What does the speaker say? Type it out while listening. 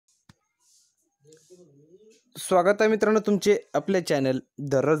स्वागत आहे मित्रांनो तुमचे आपल्या चॅनल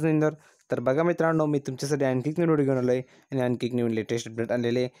दररोज निंदर. तर बघा मित्रांनो, मी तुमच्यासाठी आणखी एक नवीन व्हिडिओ घेऊन आलो आहे आणि आणखी एक नवीन लेटेस्ट अपडेट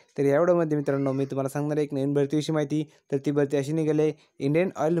आलेले आहे. तर या व्हिडिओमध्ये मित्रांनो मी तुम्हाला सांगणार आहे एक नवीन भरतीविषयी माहिती. तर ती भरती अशी निघाली आहे, इंडियन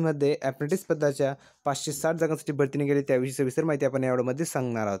ऑइलमध्ये अप्रेंटिस पदाच्या 560 जागांसाठी भरती निघाली. त्याविषयी सविस्तर माहिती आपण या व्हिडिओमध्ये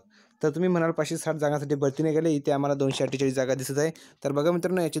सांगणार आहोत. तर तुम्ही म्हणाल 560 जागांसाठी भरती निघाली, इथे आम्हाला 248 जागा दिसत आहे. तर बघा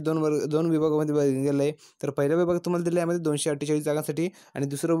मित्रांनो, याचे दोन विभागामध्ये निघाले आहे. तर पहिला विभाग तुम्हाला दिला यामध्ये 248 जागांसाठी आणि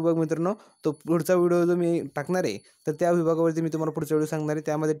दुसरा विभाग मित्रांनो तो पुढचा व्हिडिओ जो मी टाकणार आहे तर त्या विभागावरती मी तुम्हाला पुढचा व्हिडिओ सांगणार आहे.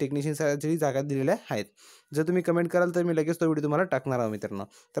 त्यामध्ये टेक्निशियनसाठी जागा दिलेल्या आहेत. जर तुम्ही कमेंट कराल तर मी लगेच तो व्हिडिओ तुम्हाला टाकणार आहोत मित्रांनो.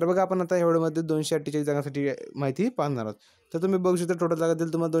 तर बघा आपण आता या व्हिडिओमध्ये 248 जागांसाठी माहिती पाहणार आहोत. तर तुम्ही बघू शकता टोटल जागा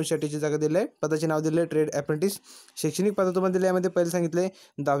दिली तुम्हाला 248 जागा दिले आहे. पदाचे नाव दिले आहे ट्रेड अप्रेंटिस. शैक्षणिक पद तुम्हाला दिले यामध्ये पहिले सांगितले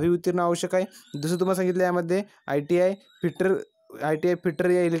 10वी उत्तीर्ण आवश्यक आहे. दुसरं तुम्हाला सांगितलं यामध्ये ITI फिटर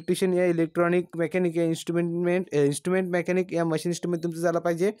या इलेक्ट्रिशियन या इलेक्ट्रॉनिक मेकॅनिक या इंस्ट्रुमेंट मेकॅनिक या मशीनिस्टमध्ये तुमचं झालं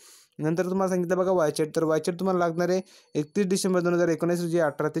पाहिजे. नंतर तुम्हाला सांगितलं बघा वायचेट. तर वायचेट तुम्हाला लागणार आहे 31 डिसेंबर 2019 रोजी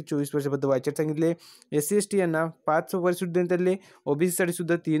 18 ते 24 वर्षापर्यंत वायचेट सांगितले. SC ST यांना 5 वर्ष सूट देण्यात आले. OBCसाठी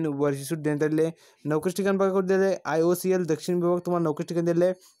सुद्धा 3 वर्ष सूट देण्यात आले. नोकरी ठिकाण बघा कुठे दिले IOCL दक्षिण विभाग तुम्हाला नोकरी ठिकाण दिले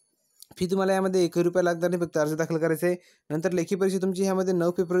आहे. फी तुम्हाला यामध्ये 1 रुपया लागणार नाही, फक्त अर्ज दाखल करायचा आहे. नंतर लेखी परीक्षा तुमची ह्यामध्ये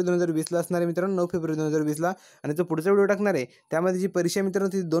 9 फेब्रुवारी 2020ला असणार आहे मित्रांनो, 9 फेब्रुवारी 2020ला. आणि जो पुढचा व्हिडिओ टाकणार आहे त्यामध्ये जी परीक्षा मित्रांनो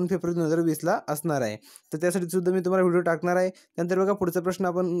ती 2 फेब्रुवारी 2020ला असणार आहे. तर त्यासाठी सुद्धा मी तुम्हाला व्हिडिओ टाकणार आहे. त्यानंतर बघा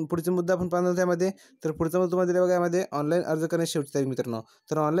पुढचा मुद्दा आपण पाहणार त्यामध्ये. तर पुढचा मुद्दा तुम्हाला दिला बघा यामध्ये ऑनलाईन अर्ज करण्याची शेवटची तारीख मित्रांनो.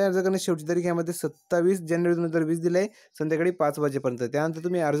 तर ऑनलाईन अर्ज करण्याची शेवटची तारीख यामध्ये 27 जानेवारी 2020 दिली आहे संध्याकाळी 5 वाजेपर्यंत. त्यानंतर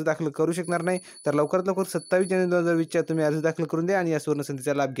तुम्ही अर्ज दाखल करू शकणार नाही. तर लवकरात लवकर 27 जानेवारी 2020च्या तुम्ही अर्ज दाखल करून द्या आणि या सुवर्ण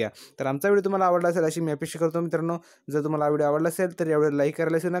संधीचा लाभ घ्या. तर आमचा व्हिडिओ तुम्हाला आवडला असेल अशी मी अपेक्षा करतो मित्रांनो. जर तुम्हाला व्हिडिओ आवडला असेल तर या व्हिडिओला लाईक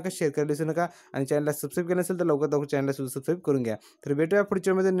करायला विसरू नका, शेअर करायला विसरू नका आणि चॅनलला सबस्क्राईब केलं असेल तर लवकरात लवकर चॅनलला सुद्धा सबस्क्राईब करून घ्या. तर भेटूया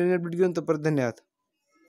पुढच्या मध्ये नवीन अपडेट घेऊन. तोपर्यंत धन्यवाद.